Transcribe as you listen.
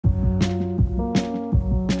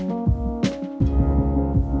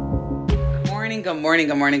Good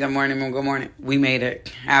morning. We made it.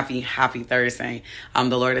 Happy Thursday.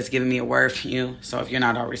 The Lord has given me a word for you. So if you're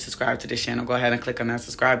not already subscribed to this channel, go ahead and click on that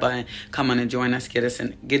subscribe button. Come on and join us. Get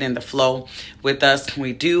in the flow with us.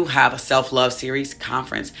 We do have a self-love series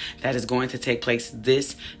conference that is going to take place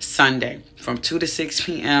this Sunday from 2 to 6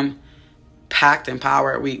 p.m. Packed and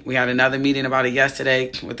powered. We had another meeting about it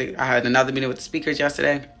yesterday. I had another meeting with the speakers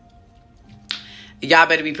yesterday. Y'all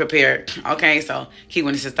better be prepared. Okay, so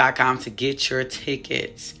keywitnesses.com to get your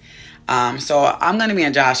tickets. So I'm going to be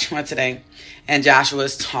in Joshua today. And Joshua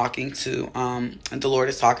is talking to, the Lord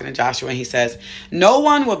is talking to Joshua. And he says, no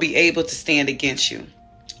one will be able to stand against you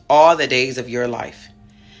all the days of your life.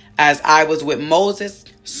 As I was with Moses,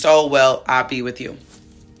 so will I be with you.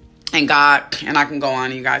 And God, and I can go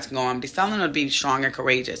on, and you guys can go on. But he's telling them to be strong and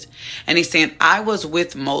courageous. And he's saying, I was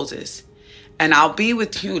with Moses. And I'll be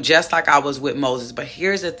with you just like I was with Moses. But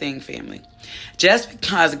here's the thing, family. Just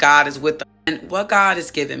because God is with them, and what God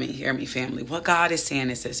has given me, hear me, family. What God is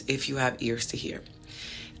saying is this, if you have ears to hear.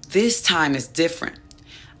 This time is different.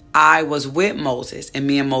 I was with Moses, and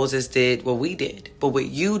me and Moses did what we did. But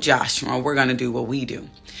with you, Joshua, we're going to do what we do.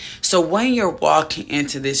 So when you're walking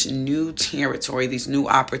into this new territory, these new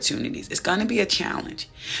opportunities, it's going to be a challenge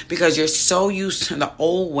because you're so used to the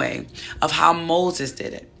old way of how Moses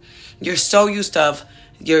did it. You're so used to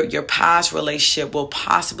your past relationship. Well,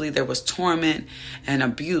 possibly there was torment and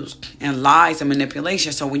abuse and lies and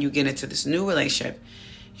manipulation. So when you get into this new relationship,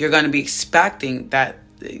 you're going to be expecting that,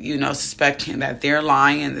 suspecting that they're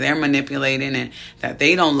lying and they're manipulating and that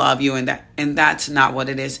they don't love you, and that's not what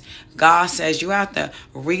it is. God says you have to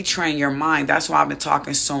retrain your mind. That's why I've been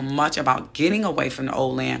talking so much about getting away from the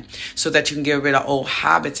old land so that you can get rid of old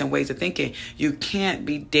habits and ways of thinking. You can't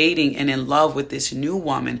be dating and in love with this new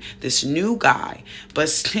woman, this new guy, but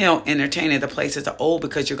still entertaining the places of old,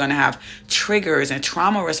 because you're going to have triggers and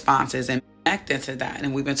trauma responses and connected to that.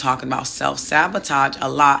 And we've been talking about self-sabotage a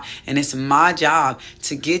lot, and it's my job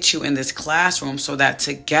to get you in this classroom so that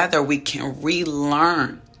together we can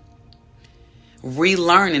relearn,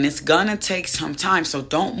 and it's gonna take some time. So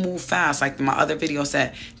don't move fast. Like my other video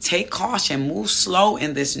said, take caution, move slow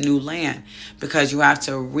in this new land, because you have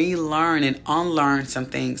to relearn and unlearn some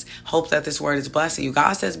things. Hope that this word is blessing you.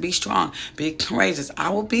 God says, be strong, be courageous. I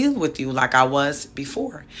will be with you like I was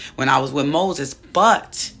before when I was with Moses,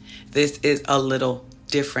 but this is a little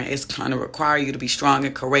different. It's going to require you to be strong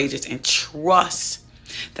and courageous and trust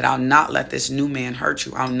that I'll not let this new man hurt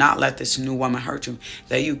you. I'll not let this new woman hurt you.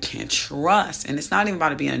 That you can trust. And it's not even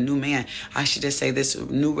about being a new man. I should just say this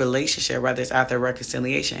new relationship, whether it's after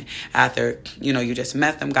reconciliation, after, you just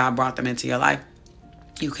met them, God brought them into your life.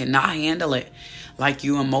 You cannot handle it like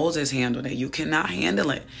you and Moses handled it. You cannot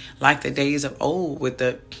handle it like the days of old with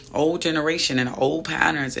the old generation and old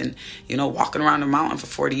patterns and, walking around the mountain for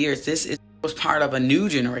 40 years. This was part of a new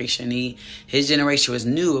generation. His generation was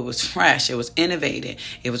new. It was fresh. It was innovative.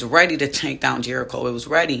 It was ready to take down Jericho. It was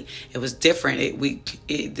ready. It was different.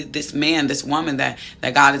 This man, this woman that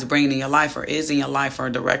God is bringing in your life or is in your life or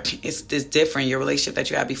direct, it's different. Your relationship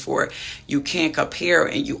that you had before, you can't compare,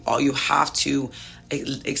 and you have to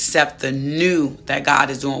accept the new that God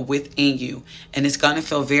is doing within you. And it's going to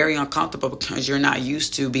feel very uncomfortable because you're not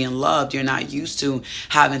used to being loved. You're not used to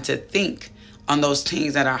having to think on those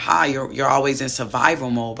things that are high. You're always in survival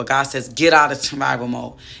mode. But God says, get out of survival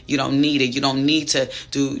mode. You don't need it. You don't need to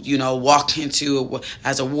walk into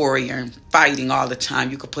as a warrior and fighting all the time.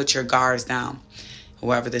 You could put your guards down.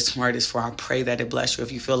 Whoever this word is for, I pray that it bless you.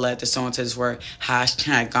 If you feel led to sow into this word,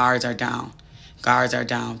 hashtag guards are down. Guards are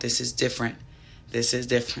down. This is different. This is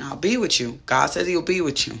different. I'll be with you. God says he'll be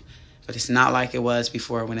with you. But it's not like it was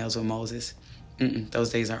before when it was with Moses. Those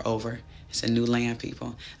days are over. It's a new land,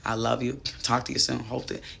 people. I love you. Talk to you soon. Hope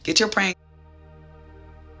to get your praying.